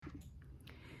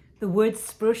The words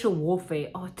spiritual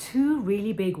warfare are two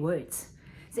really big words.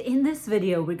 So in this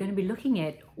video, we're going to be looking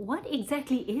at what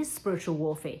exactly is spiritual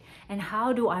warfare and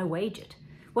how do I wage it?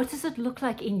 What does it look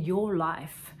like in your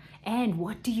life? And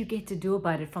what do you get to do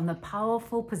about it from the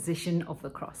powerful position of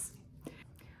the cross?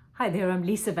 Hi there, I'm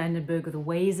Lisa Vandenberg with the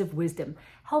Ways of Wisdom,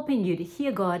 helping you to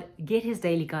hear God, get His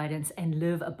daily guidance, and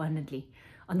live abundantly.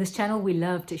 On this channel, we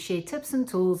love to share tips and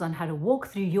tools on how to walk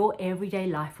through your everyday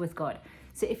life with God.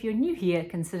 So if you're new here,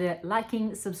 consider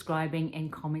liking, subscribing, and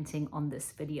commenting on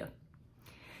this video.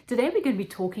 Today, we're going to be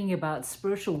talking about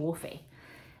spiritual warfare.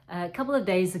 A couple of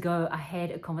days ago, I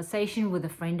had a conversation with a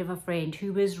friend of a friend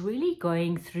who was really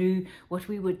going through what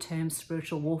we would term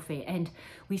spiritual warfare. And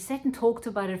we sat and talked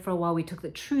about it for a while. We took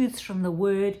the truths from the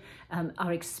Word,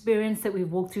 our experience that we've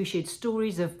walked through, shared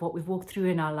stories of what we've walked through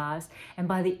in our lives. And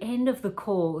by the end of the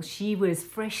call, she was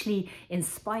freshly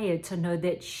inspired to know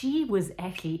that she was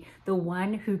actually the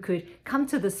one who could come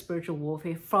to the spiritual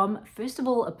warfare from, first of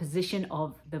all, a position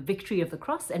of the victory of the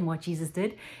cross and what Jesus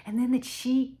did, and then that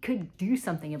she could do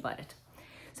something about it.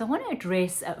 So I want to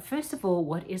address, first of all,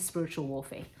 what is spiritual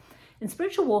warfare? And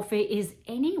spiritual warfare is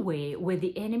anywhere where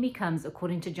the enemy comes,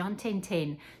 according to John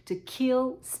 10:10, to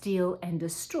kill, steal, and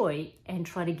destroy, and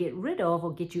try to get rid of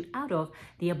or get you out of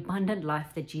the abundant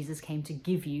life that Jesus came to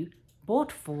give you,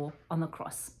 bought for on the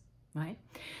cross. Right?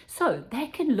 So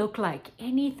that can look like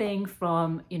anything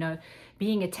from,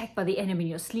 being attacked by the enemy in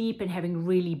your sleep and having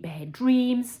really bad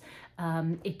dreams.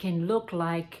 It can look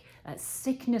like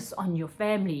sickness on your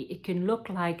family. It can look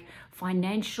like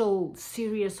financial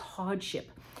serious hardship.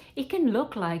 It can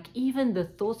look like even the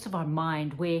thoughts of our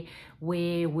mind where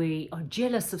we are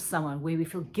jealous of someone, where we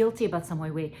feel guilty about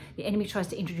someone, where the enemy tries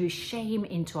to introduce shame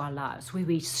into our lives, where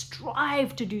we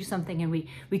strive to do something and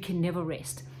we can never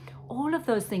rest. All of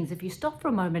those things, if you stop for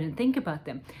a moment and think about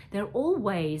them, they're all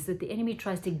ways that the enemy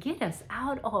tries to get us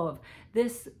out of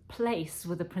this place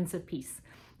with the Prince of Peace,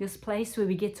 this place where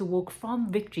we get to walk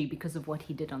from victory because of what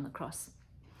he did on the cross.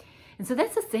 And so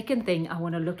that's the second thing I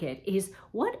want to look at, is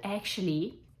what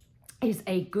actually is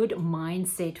a good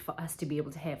mindset for us to be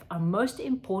able to have, our most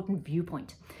important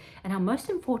viewpoint. And our most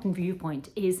important viewpoint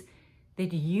is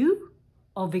that you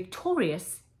are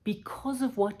victorious because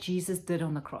of what Jesus did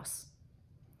on the cross.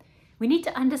 We need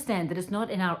to understand that it's not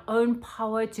in our own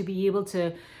power to be able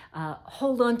to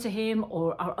hold on to him,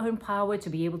 or our own power to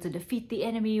be able to defeat the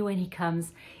enemy when he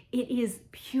comes. It is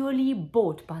purely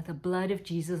bought by the blood of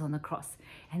Jesus on the cross.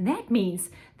 And that means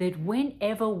that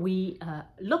whenever we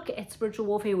look at spiritual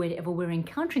warfare, whenever we're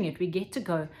encountering it, we get to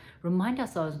go remind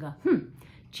ourselves,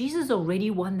 Jesus already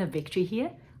won the victory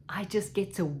here. I just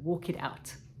get to walk it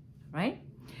out, right?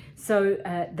 So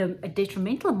a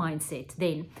detrimental mindset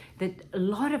then that a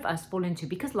lot of us fall into,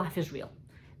 because life is real.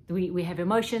 We have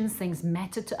emotions, things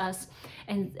matter to us,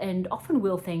 and often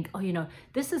we'll think,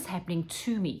 this is happening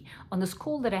to me. On this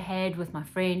call that I had with my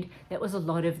friend, that was a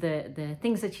lot of the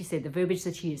things that she said, the verbiage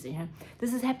that she used.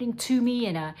 This is happening to me,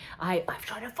 and I've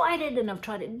tried to fight it, and I've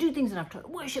tried to do things, and I've tried to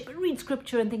worship and read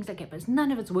scripture and things like that, but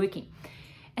none of it's working.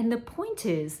 And the point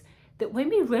is that when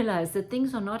we realize that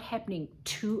things are not happening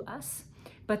to us,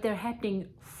 but they're happening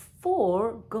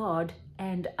for God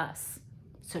and us.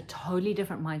 So totally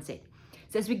different mindset.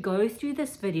 So as we go through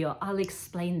this video, I'll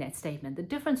explain that statement, the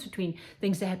difference between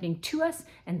things that are happening to us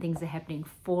and things that are happening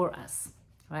for us,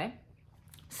 right?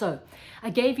 So I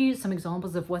gave you some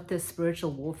examples of what this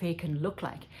spiritual warfare can look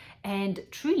like. And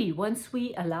truly, once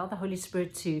we allow the Holy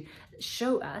Spirit to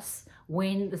show us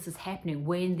when this is happening,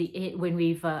 when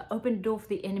we've opened the door for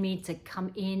the enemy to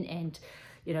come in and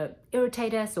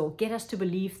irritate us or get us to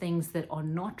believe things that are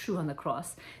not true on the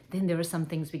cross, then there are some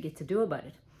things we get to do about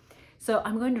it. So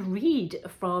I'm going to read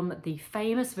from the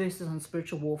famous verses on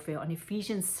spiritual warfare on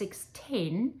Ephesians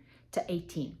 6:10 to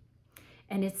 18.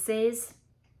 And it says,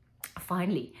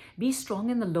 finally, be strong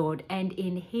in the Lord and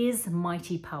in his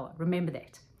mighty power. Remember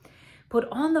that. Put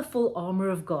on the full armor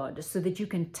of God so that you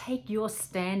can take your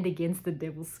stand against the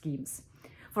devil's schemes.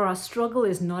 For our struggle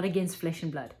is not against flesh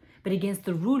and blood, but against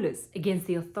the rulers, against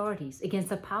the authorities, against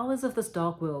the powers of this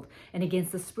dark world, and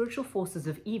against the spiritual forces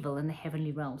of evil in the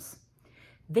heavenly realms.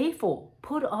 Therefore,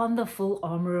 put on the full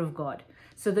armor of God,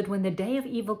 so that when the day of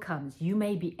evil comes, you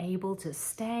may be able to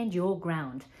stand your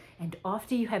ground, and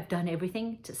after you have done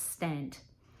everything, to stand.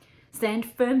 Stand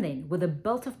firm then, with a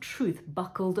belt of truth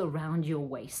buckled around your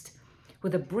waist,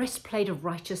 with a breastplate of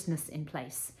righteousness in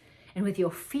place, and with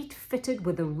your feet fitted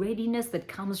with the readiness that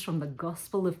comes from the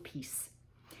gospel of peace.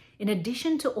 In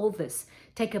addition to all this,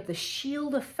 take up the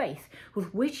shield of faith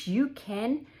with which you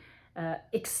can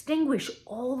extinguish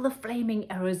all the flaming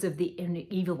arrows of the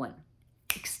evil one.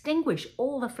 Extinguish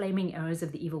all the flaming arrows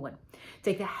of the evil one.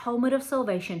 Take the helmet of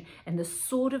salvation and the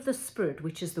sword of the Spirit,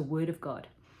 which is the word of God,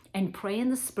 and pray in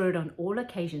the Spirit on all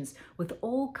occasions with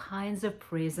all kinds of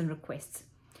prayers and requests.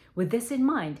 With this in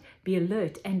mind, be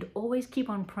alert and always keep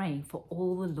on praying for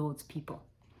all the Lord's people.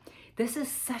 This is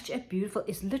such a beautiful,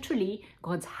 it's literally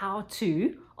God's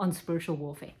how-to on spiritual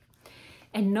warfare.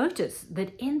 And notice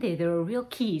that in there are real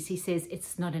keys. He says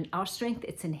it's not in our strength,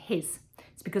 it's in His.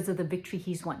 It's because of the victory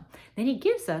He's won. Then He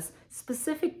gives us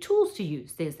specific tools to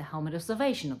use. There's the helmet of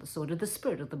salvation, or the sword of the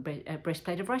Spirit, or the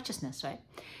breastplate of righteousness, right?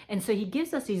 And so He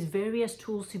gives us these various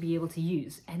tools to be able to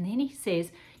use. And then He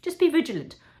says, just be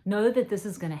vigilant. Know that this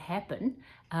is going to happen.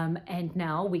 And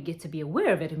now we get to be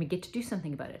aware of it and we get to do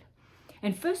something about it.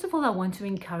 And first of all, I want to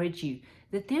encourage you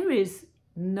that there is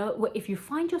no, if you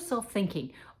find yourself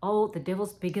thinking, oh, the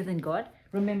devil's bigger than God,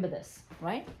 remember this,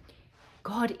 right?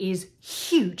 God is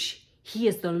huge. He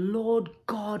is the Lord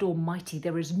God Almighty.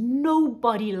 There is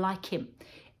nobody like Him,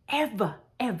 ever,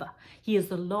 ever. He is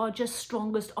the largest,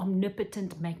 strongest,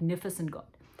 omnipotent, magnificent God.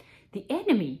 The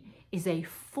enemy is a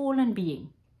fallen being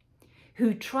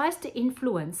who tries to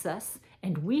influence us,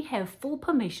 and we have full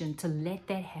permission to let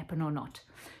that happen or not.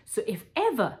 So if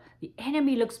ever the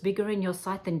enemy looks bigger in your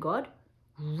sight than God,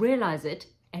 realize it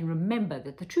and remember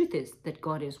that the truth is that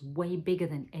God is way bigger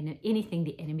than anything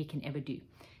the enemy can ever do.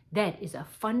 That is a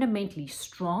fundamentally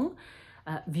strong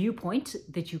viewpoint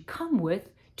that you come with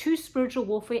to spiritual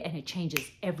warfare, and it changes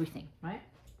everything, right?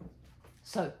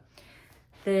 So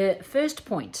the first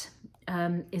point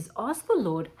is ask the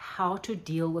Lord how to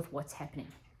deal with what's happening.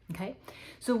 Okay,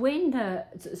 so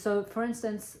for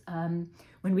instance,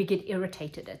 when we get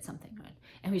irritated at something, right,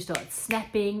 and we start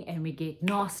snapping and we get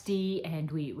nasty and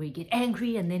we get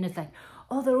angry, and then it's like,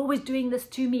 oh, they're always doing this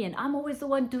to me and I'm always the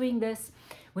one doing this.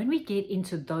 When we get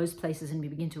into those places and we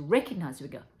begin to recognize, we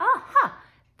go, aha,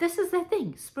 this is that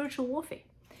thing, spiritual warfare.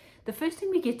 The first thing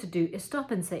we get to do is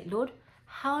stop and say, Lord,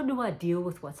 how do I deal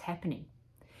with what's happening?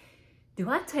 Do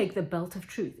I take the belt of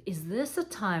truth? Is this a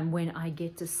time when I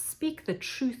get to speak the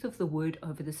truth of the word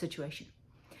over the situation?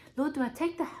 Lord, do I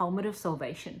take the helmet of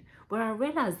salvation where I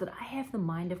realize that I have the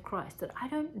mind of Christ, that I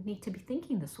don't need to be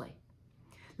thinking this way?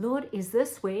 Lord, is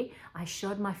this where I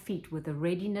shod my feet with the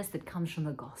readiness that comes from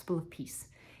the gospel of peace?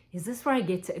 Is this where I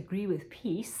get to agree with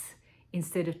peace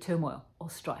instead of turmoil or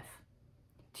strife?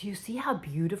 Do you see how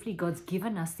beautifully God's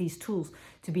given us these tools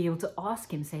to be able to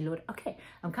ask Him, say, Lord, okay,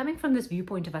 I'm coming from this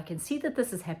viewpoint of I can see that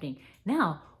this is happening.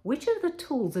 Now, which of the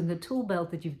tools in the tool belt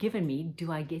that you've given me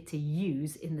do I get to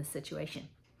use in this situation?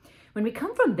 When we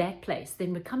come from that place,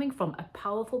 then we're coming from a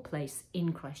powerful place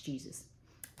in Christ Jesus.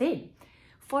 Then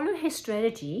follow His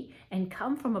strategy and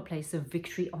come from a place of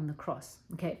victory on the cross,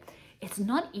 okay? It's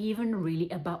not even really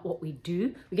about what we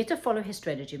do. We get to follow His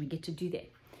strategy and we get to do that.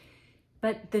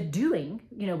 But the doing,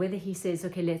 whether He says,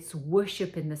 okay, let's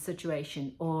worship in this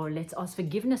situation or let's ask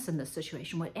forgiveness in this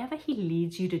situation, whatever He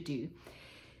leads you to do,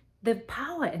 the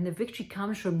power and the victory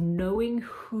comes from knowing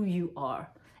who you are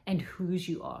and whose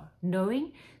you are.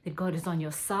 Knowing that God is on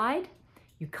your side,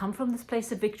 you come from this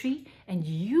place of victory, and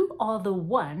you are the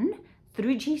one,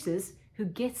 through Jesus, who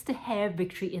gets to have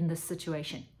victory in this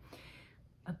situation.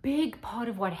 A big part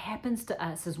of what happens to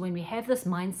us is when we have this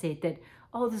mindset that,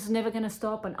 oh, this is never going to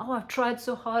stop, and oh, I've tried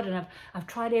so hard, and I've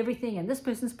tried everything, and this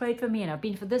person's prayed for me, and I've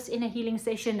been for this inner healing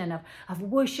session, and I've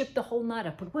worshipped the whole night,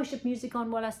 I put worship music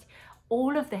on while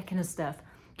all of that kind of stuff.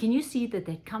 Can you see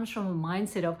that comes from a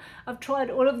mindset of, I've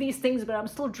tried all of these things, but I'm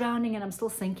still drowning and I'm still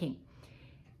sinking?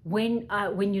 When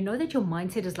you know that your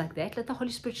mindset is like that, let the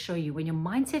Holy Spirit show you. When your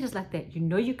mindset is like that, you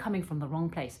know you're coming from the wrong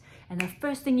place. And the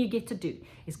first thing you get to do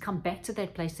is come back to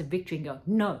that place of victory and go,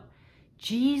 no,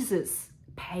 Jesus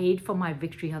paid for my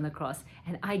victory on the cross,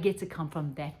 and I get to come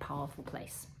from that powerful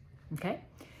place. Okay?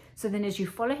 So then as you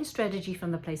follow His strategy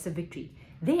from the place of victory,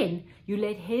 then you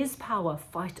let His power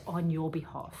fight on your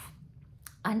behalf.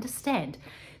 Understand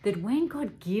that when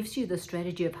God gives you the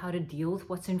strategy of how to deal with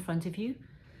what's in front of you,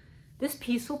 this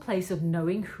peaceful place of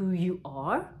knowing who you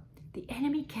are, the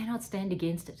enemy cannot stand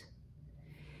against it.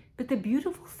 But the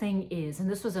beautiful thing is, and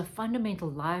this was a fundamental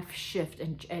life shift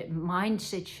and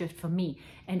mindset shift for me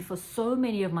and for so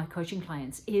many of my coaching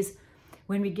clients, is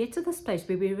when we get to this place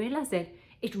where we realize that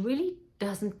it really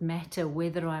doesn't matter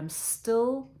whether I'm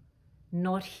still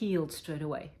not healed straight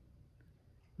away.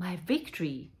 My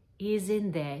victory is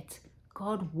in that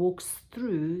God walks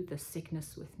through the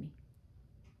sickness with me.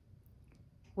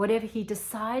 Whatever He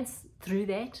decides through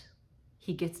that,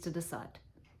 He gets to decide.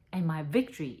 And my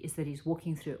victory is that He's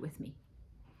walking through it with me.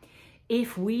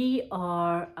 If we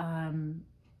are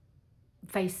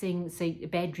facing, say,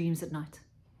 bad dreams at night,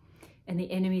 and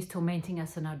the enemy is tormenting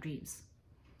us in our dreams,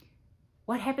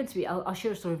 what happened to me, I'll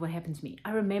share a story of what happened to me.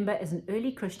 I remember as an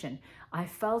early Christian, I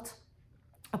felt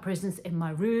a presence in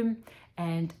my room,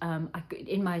 and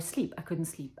in my sleep, I couldn't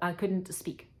sleep. I couldn't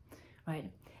speak, right?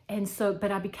 And so,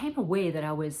 but I became aware that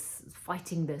I was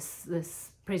fighting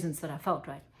this presence that I felt,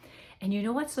 right? And you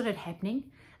know what started happening?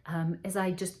 As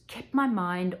I just kept my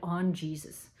mind on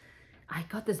Jesus, I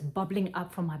got this bubbling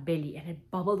up from my belly, and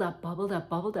it bubbled up, bubbled up,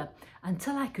 bubbled up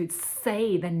until I could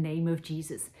say the name of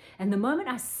Jesus. And the moment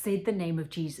I said the name of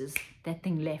Jesus, that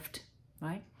thing left,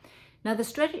 right? Now the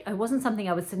strategy, it wasn't something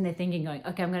I was sitting there thinking, going,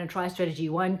 okay, I'm going to try strategy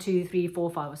 1, 2, 3,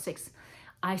 4, 5, or 6.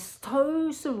 I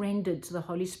so surrendered to the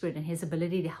Holy Spirit and his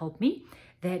ability to help me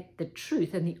that the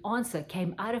truth and the answer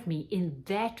came out of me in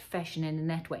that fashion and in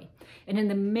that way. And in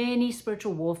the many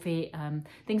spiritual warfare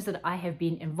things that I have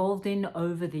been involved in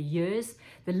over the years,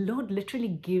 the Lord literally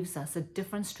gives us a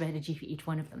different strategy for each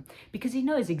one of them, because he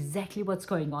knows exactly what's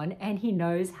going on, and he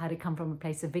knows how to come from a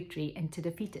place of victory and to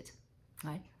defeat it,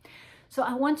 right? So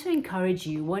I want to encourage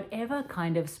you, whatever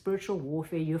kind of spiritual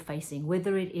warfare you're facing,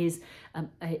 whether it is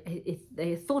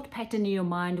a thought pattern in your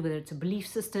mind, whether it's a belief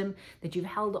system that you've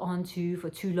held on to for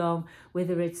too long,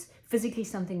 whether it's physically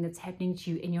something that's happening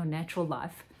to you in your natural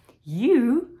life,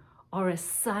 you are a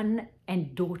son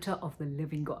and daughter of the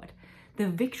living God. The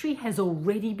victory has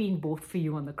already been bought for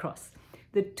you on the cross.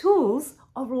 The tools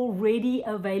are already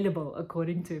available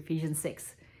according to Ephesians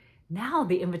 6. Now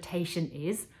the invitation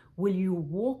is, will you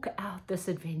walk out this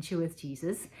adventure with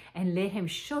Jesus and let him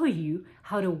show you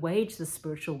how to wage the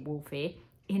spiritual warfare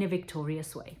in a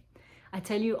victorious way? I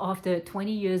tell you, after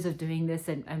 20 years of doing this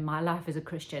and my life as a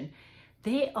Christian,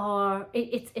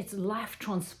 it's life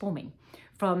transforming.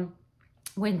 From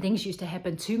when things used to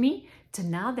happen to me to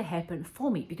now they happen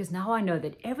for me, because now I know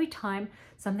that every time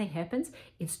something happens,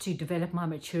 it's to develop my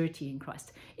maturity in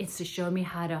Christ. It's to show me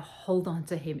how to hold on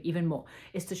to him even more.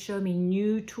 It's to show me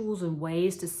new tools and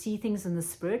ways to see things in the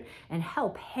spirit and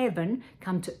help heaven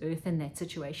come to earth in that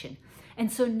situation. And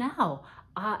so now,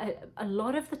 a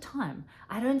lot of the time,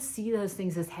 I don't see those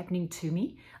things as happening to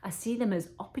me. I see them as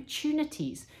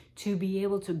opportunities to be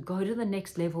able to go to the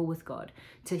next level with God,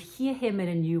 to hear him in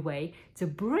a new way, to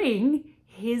bring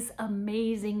his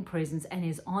amazing presence and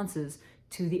his answers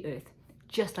to the earth,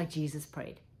 just like Jesus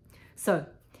prayed. So,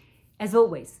 as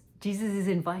always, Jesus is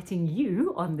inviting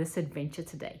you on this adventure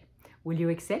today. Will you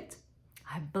accept?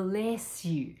 I bless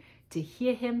you to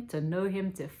hear him, to know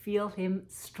him, to feel him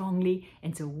strongly,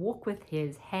 and to walk with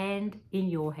his hand in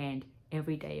your hand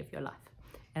every day of your life.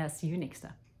 And I'll see you next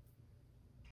time.